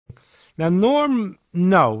Now, Norm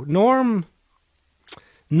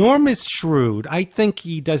is shrewd. I think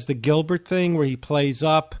he does the Gilbert thing where he plays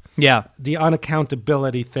up the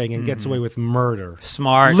unaccountability thing and gets away with murder.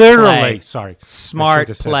 Smart Literally. play. Sorry. Smart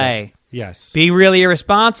play. Yes. Be really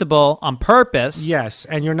irresponsible on purpose. Yes,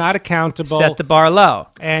 and you're not accountable. Set the bar low.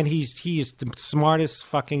 And he is the smartest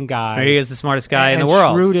fucking guy. He is the smartest guy in the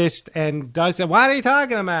world. Shrewdest, and does it. What are you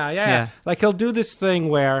talking about? Yeah. Like he'll do this thing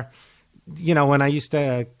where, when I used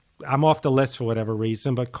to, I'm off the list for whatever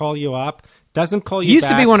reason, but call you up. Doesn't call you He used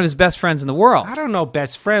back. to be one of his best friends in the world. I don't know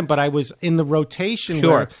best friend, but I was in the rotation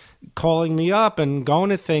where calling me up and going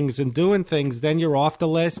to things and doing things. Then you're off the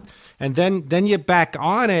list, and then you're back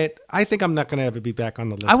on it. I think I'm not going to ever be back on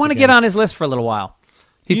the list. I want to get on his list for a little while.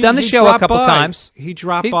 He's done the show a couple times. He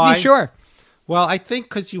dropped by. Sure. Well, I think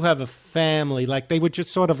because you have a family, like they would just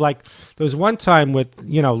sort of like. There was one time with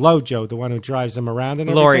Lojo, the one who drives them around and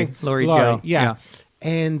everything. Lori Joe. Yeah.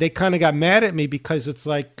 And they kind of got mad at me because it's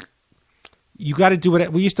like. You got to do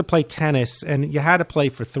it. We used to play tennis, and you had to play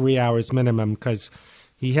for 3 hours minimum because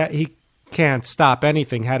he can't stop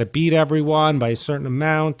anything. Had to beat everyone by a certain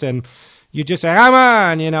amount, and you just say, "Come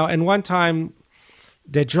on," And one time,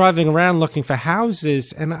 they're driving around looking for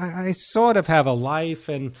houses, and I sort of have a life,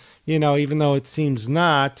 and even though it seems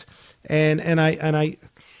not, and I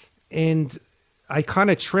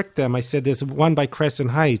kind of tricked them. I said, "There's one by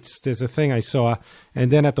Crescent Heights. There's a thing I saw,"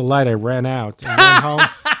 and then at the light, I ran out and went home.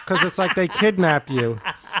 Because it's like they kidnap you.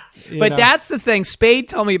 But that's the thing. Spade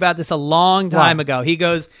told me about this a long time ago. He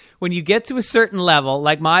goes, when you get to a certain level,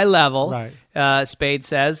 like my level, Spade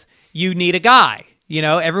says, you need a guy.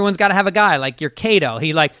 Everyone's got to have a guy. Like your Cato.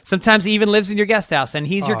 He sometimes he even lives in your guest house, and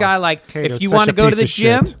he's your guy. Like Cato's if you want to go to the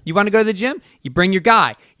gym, shit. you bring your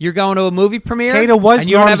guy. You're going to a movie premiere. Cato was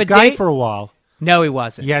Norm's guy for a while. No, he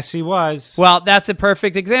wasn't. Yes, he was. Well, that's a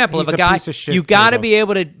perfect example of a guy. Piece of shit, you got to Cato. be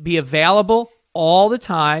able to be available all the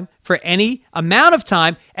time for any amount of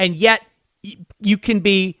time, and yet you can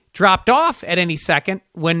be dropped off at any second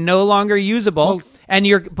when no longer usable. And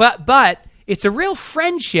but it's a real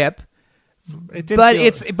friendship.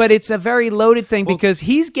 It's a very loaded thing because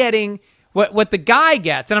he's getting what the guy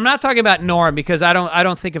gets, and I'm not talking about Norm because I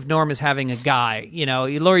don't think of Norm as having a guy.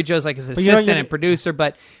 Lori Joe's like his assistant and producer,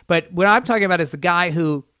 but what I'm talking about is the guy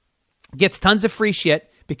who gets tons of free shit.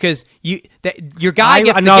 Because your guy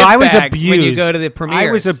gets the gift bag when you go to the premieres.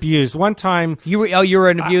 I was abused one time. You were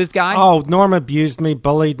an abused guy. Norm abused me,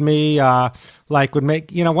 bullied me. Would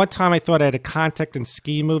make one time I thought I had a contact in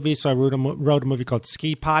ski movie, so I wrote a movie called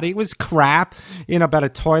Ski Potty. It was crap, about a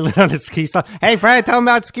toilet on a ski slide. Hey, Fred, tell him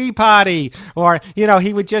about Ski Potty, or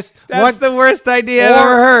he would just. That's the worst idea I've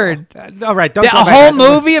ever heard. All right, don't a whole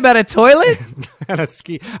movie about a toilet and a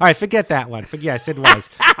ski. All right, forget that one. Yes, it was.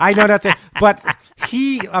 I know nothing, but.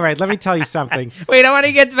 All right, let me tell you something. Wait, I want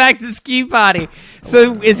to get back to Ski Potty.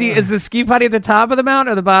 So is the Ski Potty at the top of the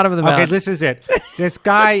mountain or the bottom of the mountain? Okay, this is it. This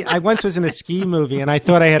guy, I once was in a ski movie, and I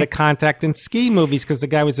thought I had a contact in ski movies because the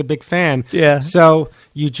guy was a big fan. Yeah. So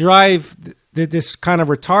you drive, this kind of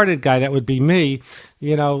retarded guy, that would be me,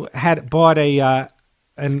 had bought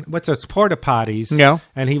and what's those porta potties? Yeah.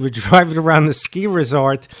 And he would drive it around the ski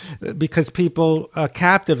resort because people are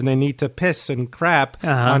captive and they need to piss and crap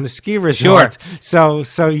on the ski resort. Sure. So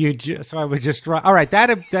I would just drive. All right,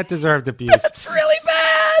 that deserved abuse. That's really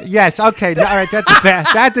bad. Yes. Okay. All right. That's bad.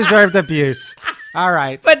 That deserved abuse. All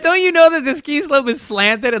right. But don't you know that the ski slope is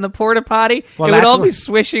slanted and the porta potty? It would all be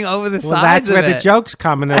swishing over the sides of it. That's where the joke's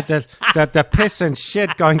coming. The piss and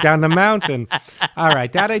shit going down the mountain. All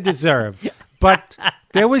right. That I deserve. But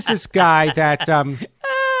there was this guy that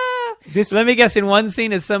Let me guess. In one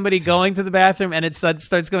scene, is somebody going to the bathroom and it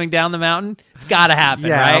starts going down the mountain? It's got to happen, right?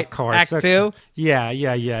 Yeah, of course. Act 2? Yeah.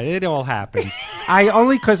 It all happened.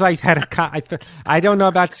 Because I had I don't know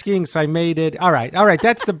about skiing, so I made it. All right.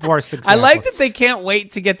 That's the worst example. I like that they can't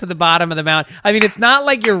wait to get to the bottom of the mountain. I mean, it's not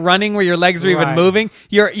like you're running where your legs are even moving.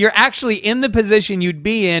 You're actually in the position you'd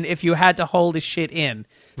be in if you had to hold a shit in.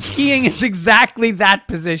 Skiing is exactly that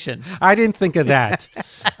position. I didn't think of that.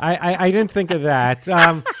 I didn't think of that.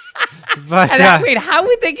 But wait, how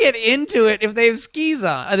would they get into it if they have skis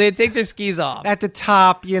on? Or they take their skis off? At the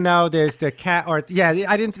top, there's the cat. I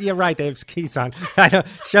didn't. You're right. They have skis on.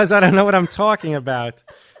 Shows I don't know what I'm talking about.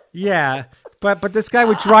 Yeah. But this guy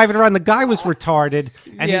would drive it around. The guy was retarded,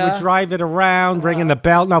 and he would drive it around, ringing the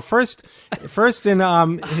bell. Now, first in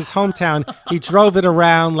his hometown, he drove it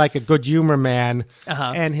around like a good humor man,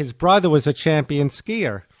 and his brother was a champion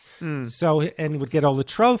skier. So and would get all the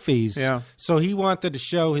trophies. Yeah. So he wanted to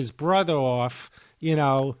show his brother off,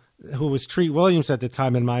 who was Treat Williams at the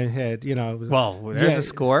time in my head, you know. Well, there's a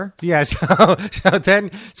score. Yeah, so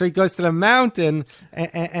he goes to the mountain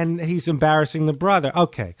and he's embarrassing the brother.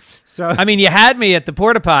 Okay, so I mean, you had me at the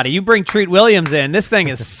porta potty. You bring Treat Williams in, this thing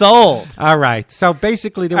is sold. All right, so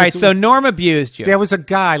basically, So Norm abused you. There was a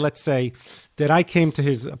guy, let's say, that I came to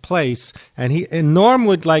his place, and Norm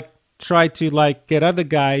would like try to like get other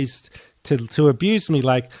guys to abuse me,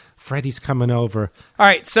 like. Freddie's coming over. All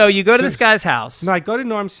right, so you go to this guy's house. No, I go to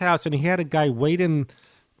Norm's house, and he had a guy wait in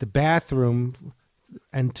the bathroom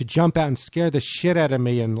and to jump out and scare the shit out of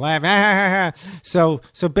me and laugh. So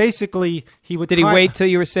basically, he would. Did he wait till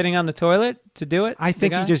you were sitting on the toilet to do it? I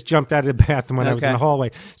think he just jumped out of the bathroom when I was in the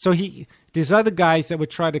hallway. So there's other guys that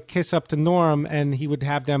would try to kiss up to Norm, and he would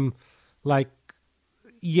have them like,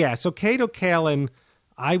 yeah. So Cato Kalin.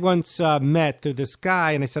 I once met through this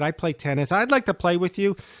guy, and I said, I play tennis. I'd like to play with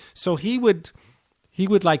you. So he would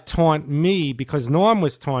like taunt me because Norm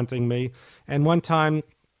was taunting me. And one time,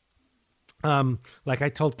 like I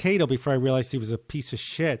told Cato before I realized he was a piece of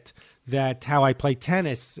shit, that how I play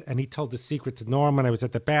tennis. And he told the secret to Norm when I was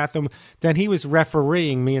at the bathroom. Then he was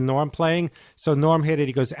refereeing me and Norm playing. So Norm hit it.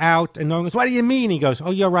 He goes, out. And Norm goes, what do you mean? He goes,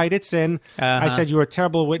 oh, you're right. It's in. I said, you're a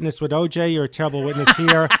terrible witness with OJ. You're a terrible witness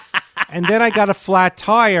here. And then I got a flat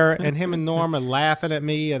tire, and him and Norm are laughing at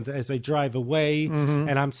me as they drive away,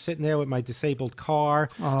 and I'm sitting there with my disabled car.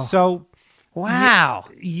 Oh. So, wow.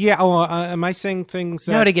 Yeah. Oh, am I saying things?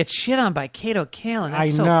 No, to get shit on by Cato Kalin.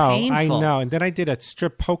 That's so painful. I know. And then I did a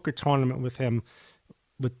strip poker tournament with him,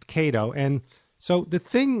 with Cato. And so the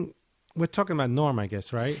thing... We're talking about Norm, I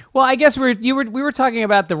guess, right? Well, I guess we were talking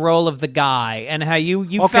about the role of the guy and how you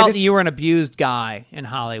felt that you were an abused guy in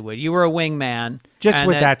Hollywood. You were a wingman. Just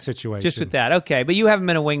with that situation. Just with that. Okay. But you haven't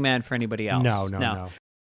been a wingman for anybody else. No.